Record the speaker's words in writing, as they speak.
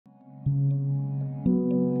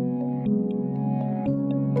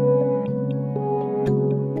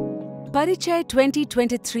Parichay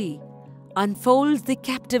 2023 unfolds the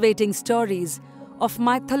captivating stories of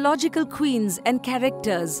mythological queens and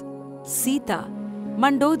characters Sita,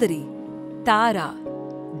 Mandodari, Tara,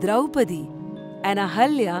 Draupadi and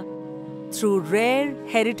Ahalya through rare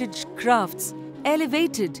heritage crafts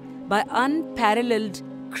elevated by unparalleled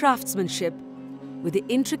craftsmanship with the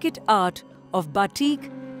intricate art of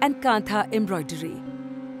Batik and Kantha embroidery.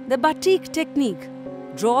 The Batik technique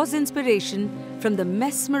draws inspiration from the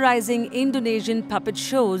mesmerizing Indonesian puppet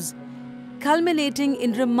shows, culminating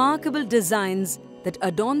in remarkable designs that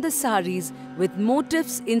adorn the sarees with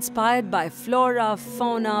motifs inspired by flora,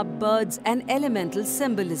 fauna, birds and elemental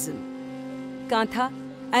symbolism. Kantha,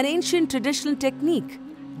 an ancient traditional technique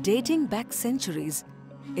dating back centuries,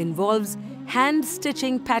 involves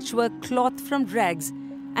hand-stitching patchwork cloth from rags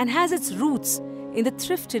and has its roots in the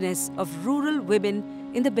thriftiness of rural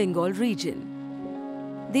women in the Bengal region.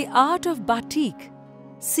 The art of Batik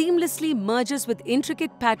seamlessly merges with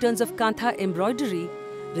intricate patterns of Kantha embroidery,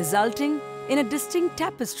 resulting in a distinct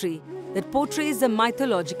tapestry that portrays the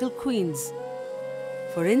mythological queens.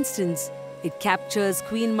 For instance, it captures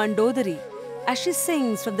Queen Mandodari as she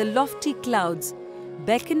sings from the lofty clouds,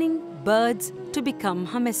 beckoning birds to become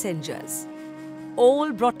her messengers,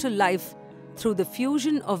 all brought to life through the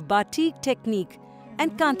fusion of Batik technique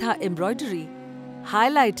and Kantha embroidery,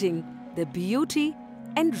 highlighting the beauty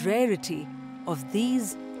and rarity of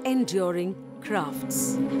these enduring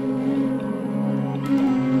crafts.